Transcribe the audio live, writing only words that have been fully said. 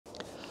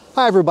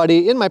Hi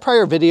everybody, in my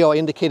prior video I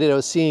indicated I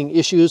was seeing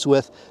issues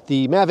with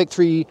the Mavic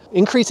 3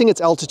 increasing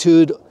its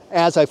altitude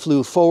as I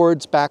flew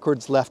forwards,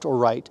 backwards, left or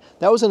right.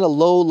 That was in a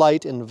low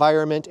light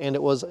environment and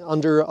it was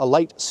under a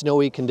light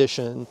snowy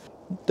condition.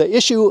 The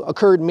issue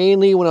occurred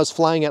mainly when I was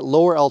flying at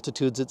lower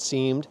altitudes, it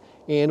seemed,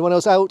 and when I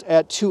was out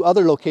at two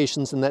other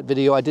locations in that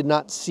video I did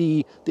not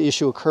see the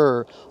issue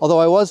occur, although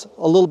I was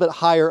a little bit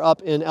higher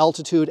up in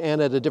altitude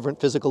and at a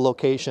different physical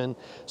location.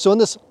 So in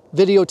this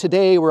video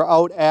today we're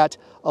out at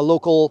a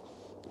local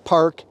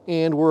park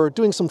and we're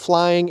doing some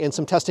flying and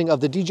some testing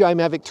of the DJI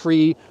Mavic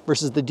 3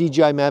 versus the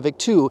DJI Mavic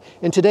 2.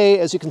 And today,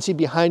 as you can see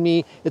behind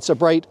me, it's a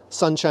bright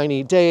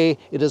sunshiny day.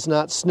 It is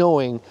not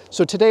snowing.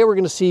 So today we're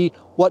going to see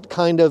what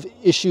kind of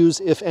issues,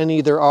 if any,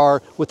 there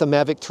are with the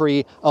Mavic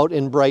 3 out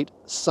in bright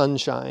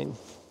sunshine.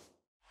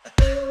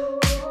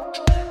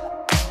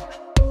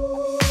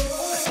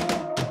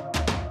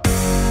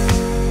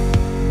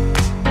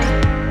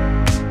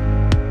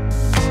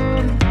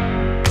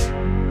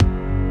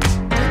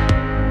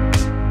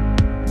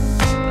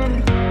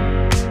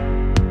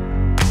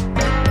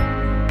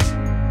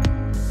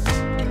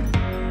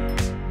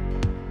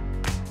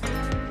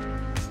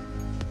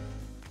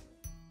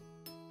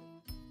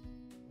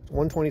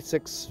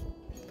 .126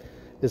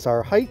 is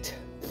our height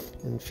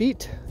in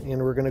feet,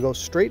 and we're going to go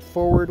straight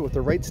forward with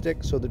the right stick,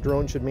 so the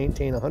drone should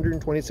maintain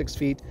 126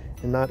 feet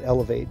and not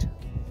elevate.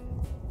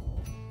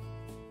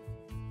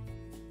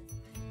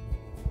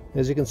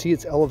 As you can see,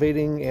 it's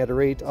elevating at a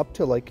rate up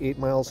to like 8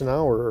 miles an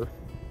hour,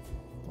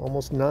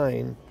 almost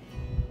 9.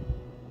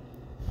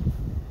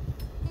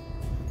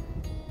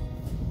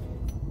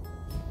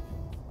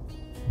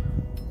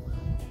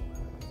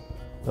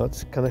 Now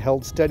it's kind of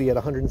held steady at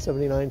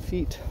 179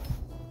 feet.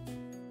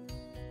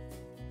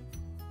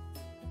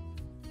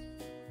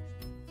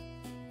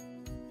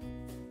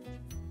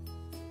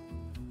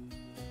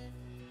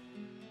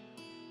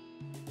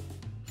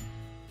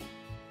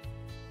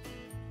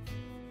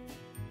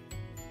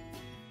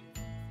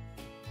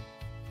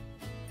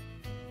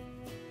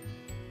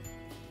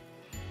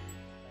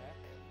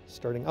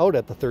 Starting out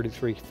at the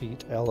 33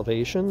 feet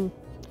elevation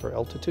for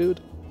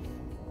altitude.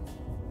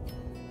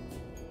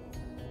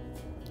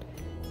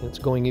 And it's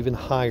going even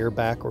higher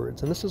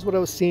backwards. And this is what I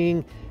was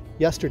seeing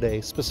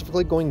yesterday,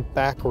 specifically going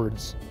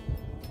backwards.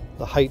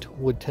 The height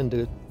would tend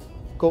to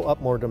go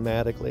up more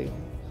dramatically.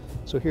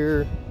 So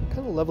here,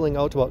 kind of leveling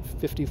out to about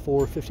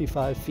 54,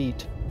 55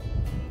 feet.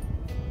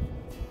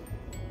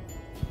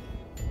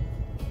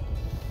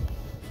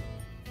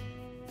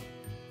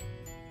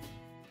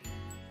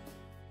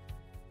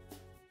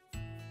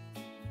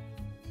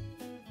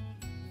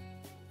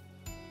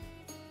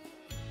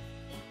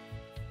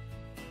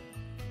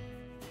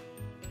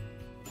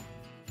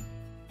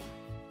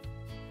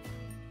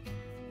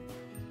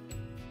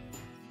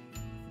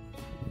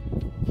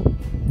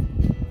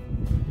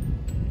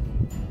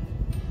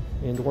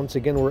 And once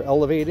again, we're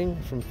elevating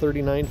from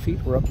 39 feet.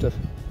 We're up to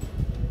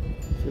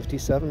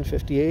 57,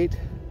 58.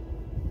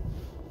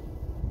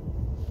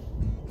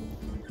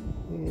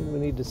 And we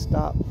need to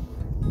stop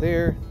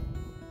there.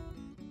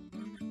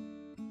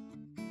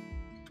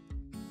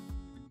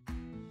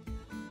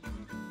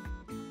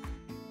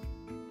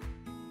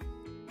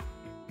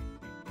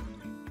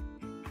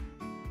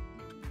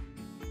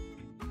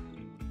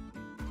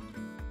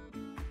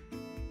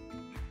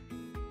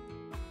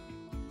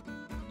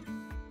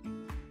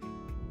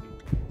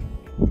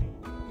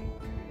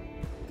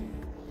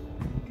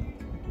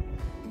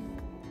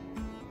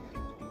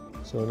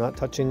 So not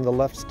touching the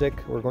left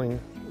stick, we're going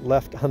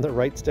left on the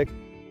right stick.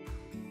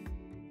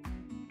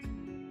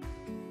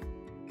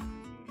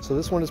 So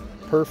this one is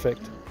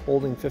perfect,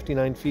 holding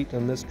 59 feet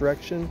in this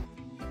direction.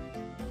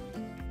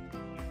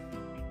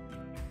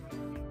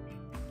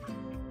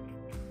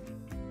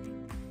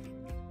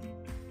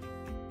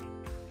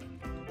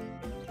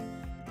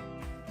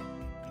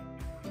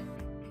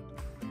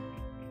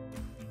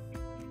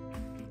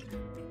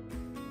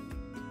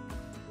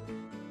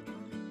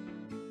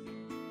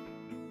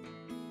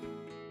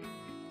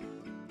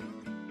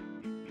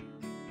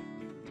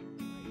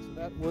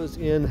 That was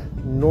in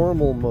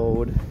normal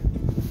mode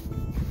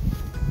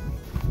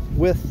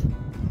with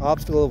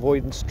obstacle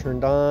avoidance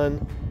turned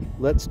on.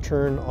 Let's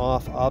turn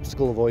off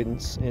obstacle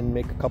avoidance and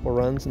make a couple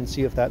runs and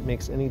see if that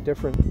makes any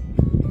difference.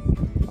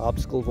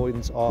 Obstacle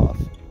avoidance off.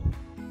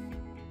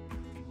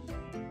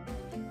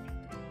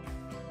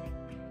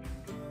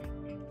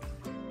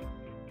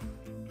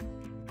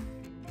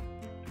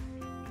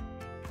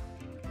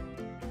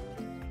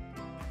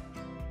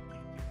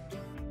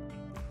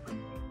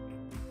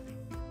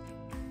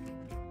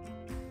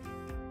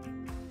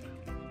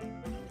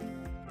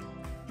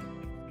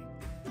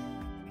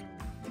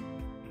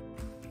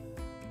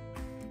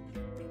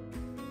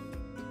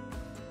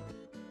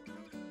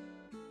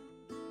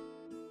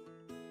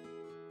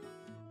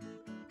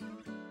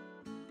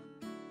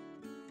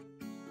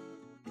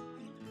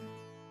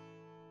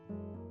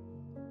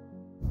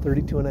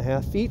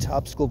 .32.5 feet,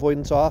 obstacle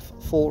avoidance off,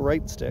 full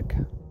right stick.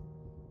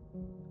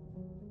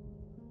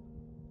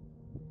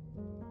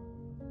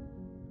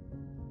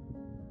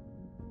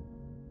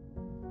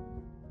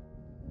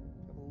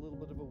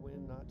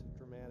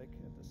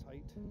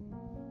 tight.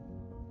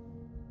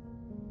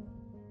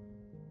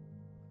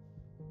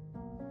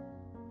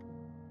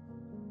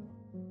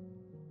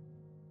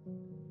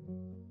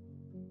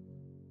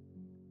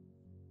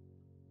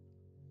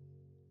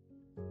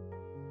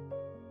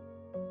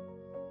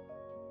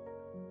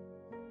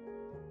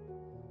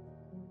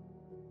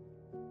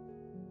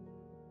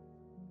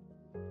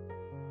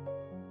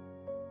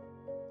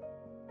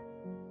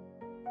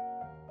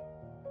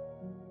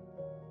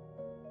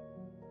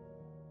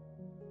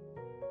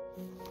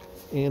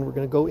 And we're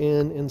going to go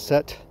in and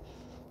set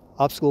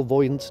obstacle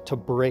avoidance to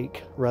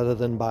brake rather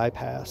than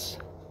bypass,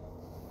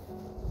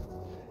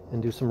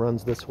 and do some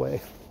runs this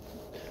way.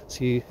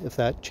 See if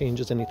that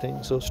changes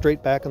anything. So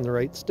straight back on the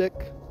right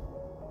stick,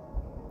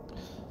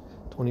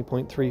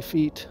 20.3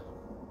 feet.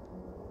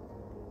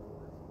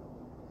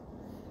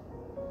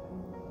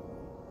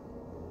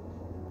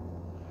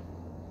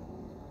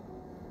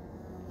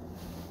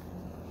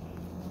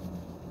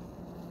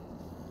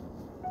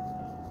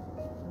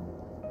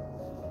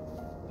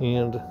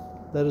 And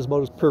that is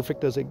about as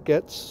perfect as it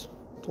gets.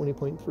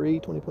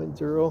 20.3,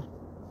 20.0.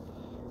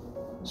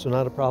 So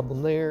not a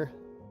problem there.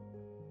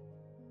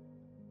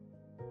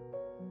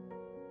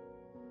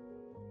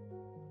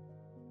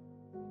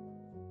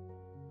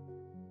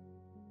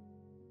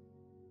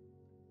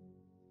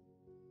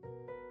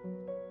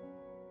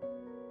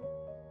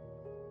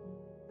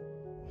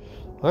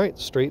 All right,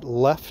 straight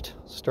left,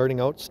 starting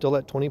out still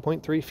at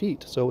 20.3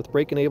 feet. So with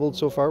brake enabled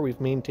so far,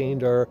 we've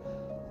maintained our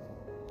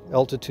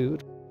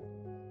altitude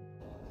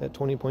at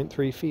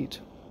 20.3 feet.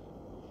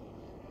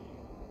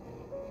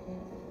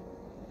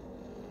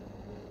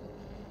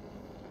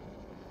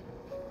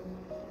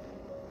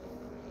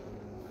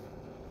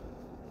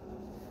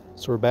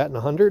 So we're batting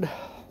 100.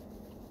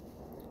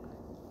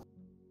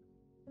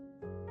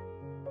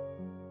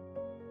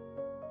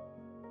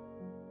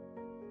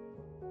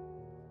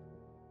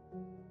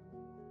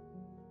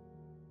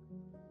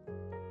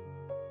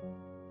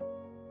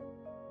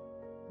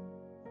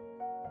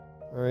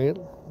 All right,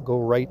 go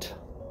right,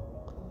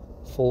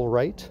 full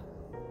right.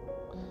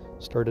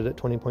 Started at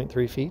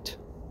 20.3 feet.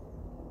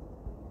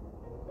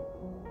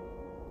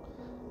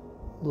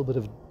 A little bit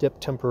of dip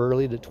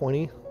temporarily to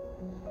 20.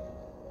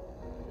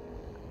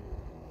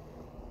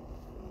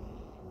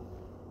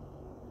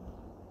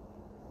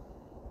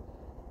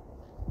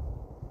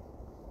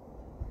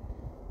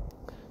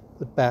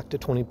 But back to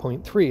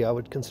 20.3, I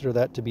would consider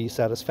that to be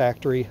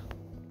satisfactory.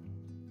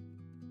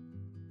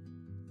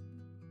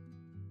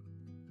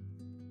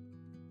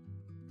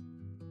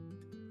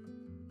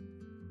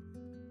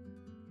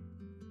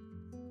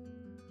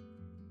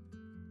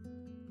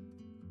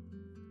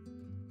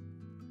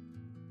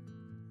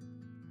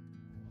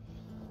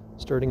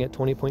 Starting at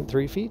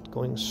 20.3 feet,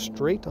 going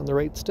straight on the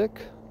right stick.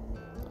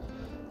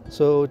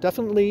 So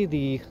definitely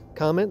the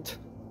comment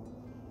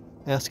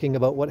asking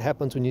about what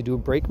happens when you do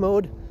brake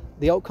mode,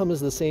 the outcome is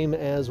the same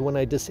as when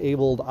I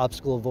disabled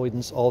obstacle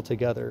avoidance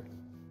altogether.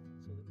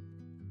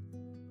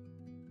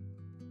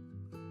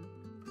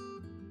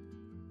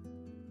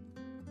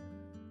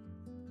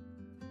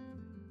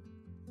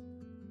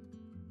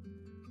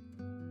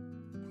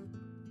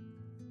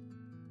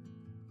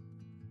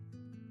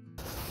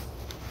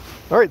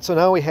 All right, so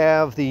now we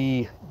have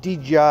the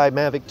DJI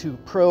Mavic 2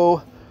 Pro.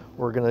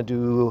 We're gonna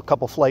do a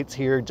couple flights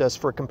here just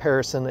for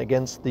comparison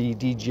against the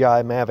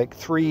DJI Mavic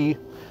 3.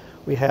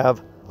 We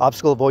have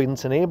obstacle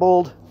avoidance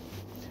enabled.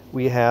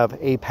 We have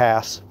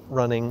APAS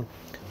running.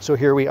 So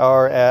here we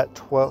are at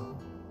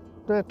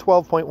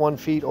 12.1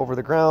 feet over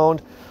the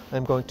ground.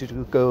 I'm going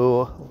to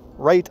go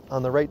right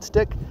on the right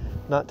stick,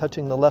 not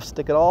touching the left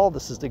stick at all.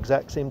 This is the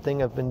exact same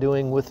thing I've been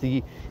doing with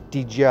the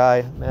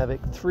DJI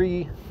Mavic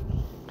 3.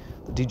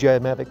 The DJI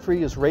Mavic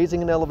 3 is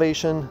raising an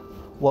elevation.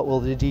 What will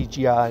the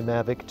DJI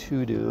Mavic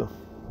 2 do?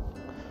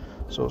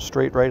 So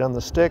straight right on the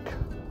stick.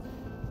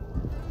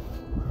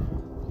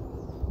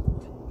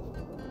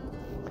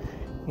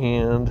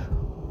 And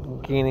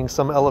gaining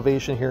some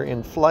elevation here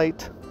in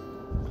flight.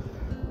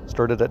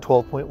 Started at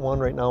 12.1,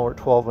 right now we're at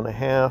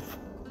 12.5.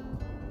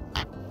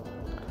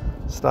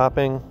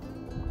 Stopping.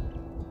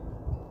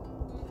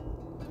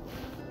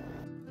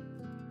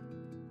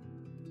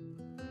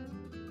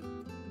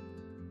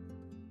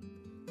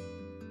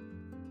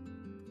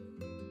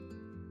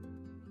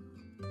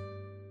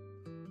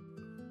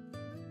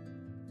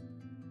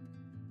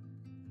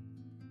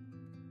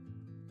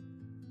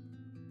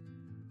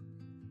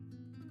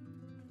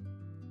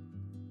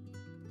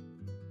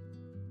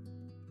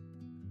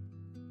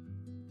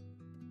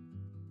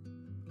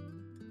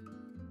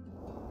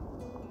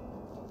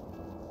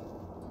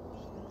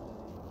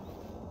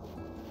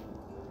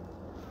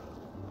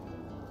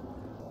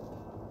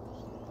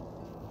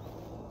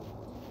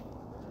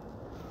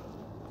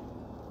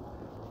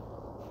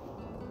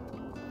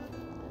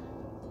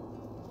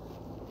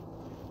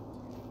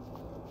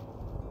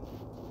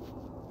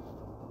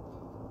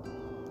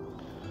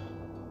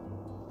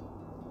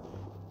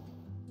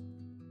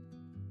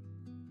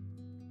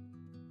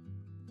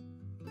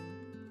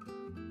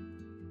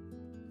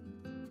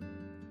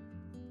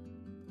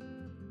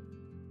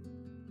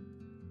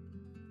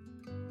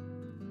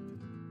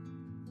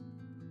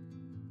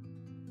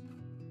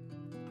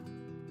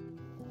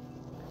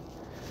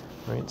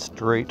 Right,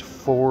 straight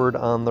forward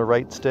on the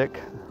right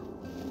stick.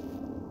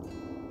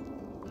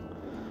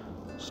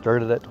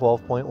 Started at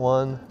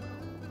 12.1.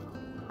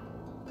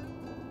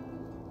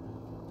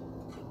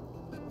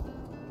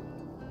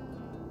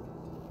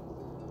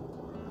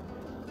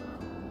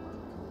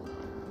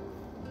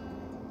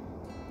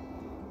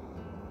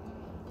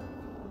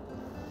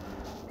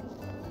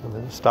 And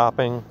then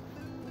stopping.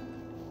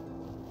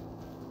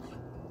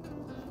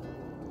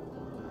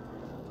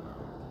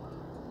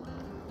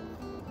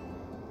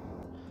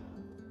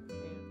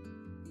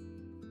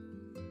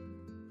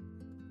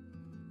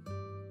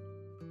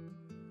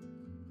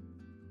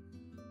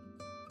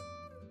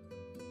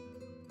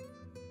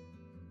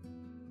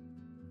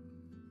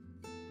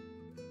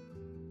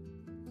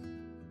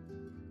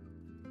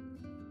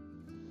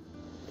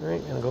 All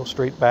right, gonna go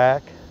straight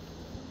back.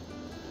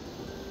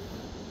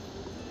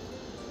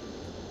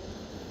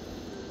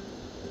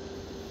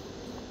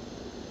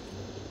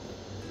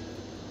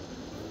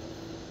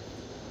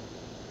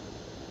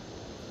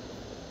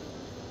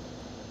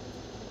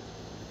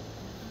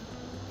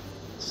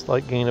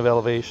 Slight gain of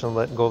elevation,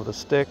 letting go of the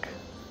stick.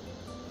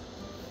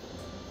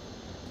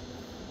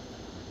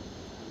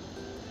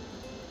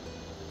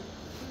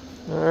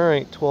 All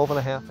right,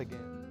 12.5 again.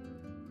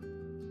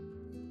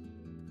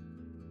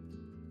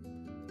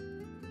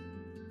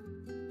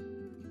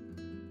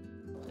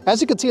 As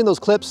you can see in those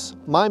clips,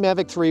 my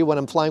Mavic 3, when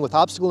I'm flying with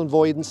obstacle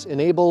avoidance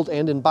enabled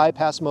and in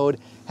bypass mode,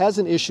 has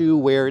an issue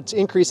where it's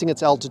increasing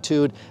its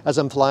altitude as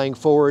I'm flying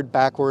forward,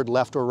 backward,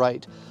 left, or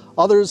right.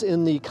 Others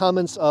in the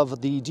comments of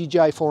the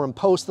DJI Forum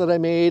post that I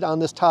made on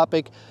this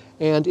topic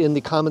and in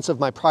the comments of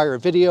my prior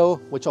video,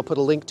 which I'll put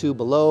a link to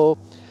below,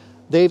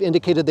 they've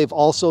indicated they've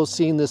also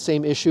seen the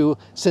same issue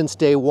since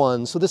day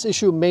one. So this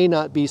issue may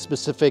not be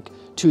specific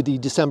to the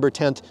December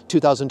 10th,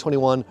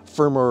 2021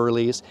 firmware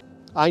release.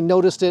 I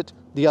noticed it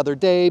the other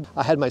day.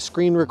 I had my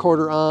screen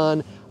recorder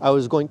on. I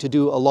was going to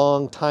do a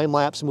long time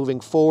lapse moving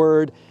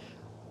forward,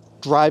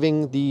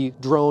 driving the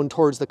drone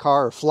towards the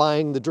car, or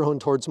flying the drone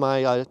towards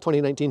my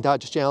 2019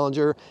 Dodge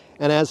Challenger.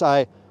 And as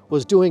I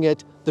was doing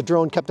it, the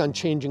drone kept on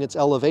changing its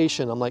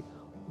elevation. I'm like,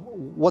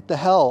 what the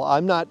hell?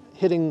 I'm not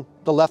hitting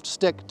the left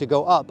stick to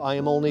go up. I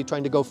am only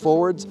trying to go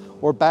forwards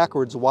or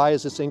backwards. Why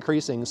is this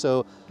increasing?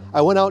 So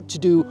I went out to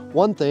do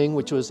one thing,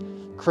 which was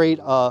create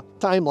a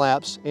time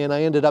lapse, and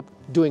I ended up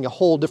doing a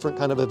whole different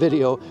kind of a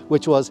video,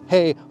 which was,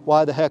 hey,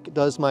 why the heck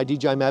does my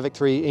DJI Mavic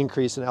 3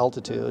 increase in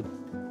altitude?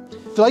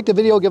 If you liked the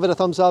video, give it a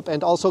thumbs up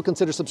and also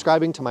consider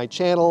subscribing to my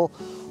channel.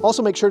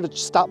 Also make sure to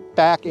stop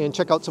back and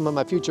check out some of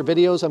my future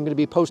videos. I'm going to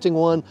be posting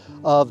one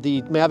of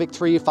the Mavic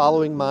 3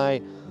 following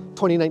my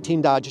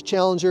 2019 Dodge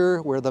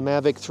Challenger, where the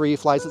Mavic 3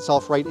 flies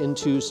itself right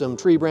into some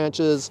tree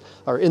branches,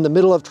 or in the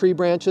middle of tree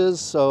branches.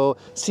 So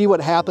see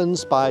what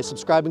happens by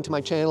subscribing to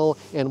my channel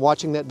and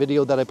watching that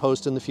video that I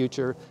post in the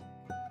future.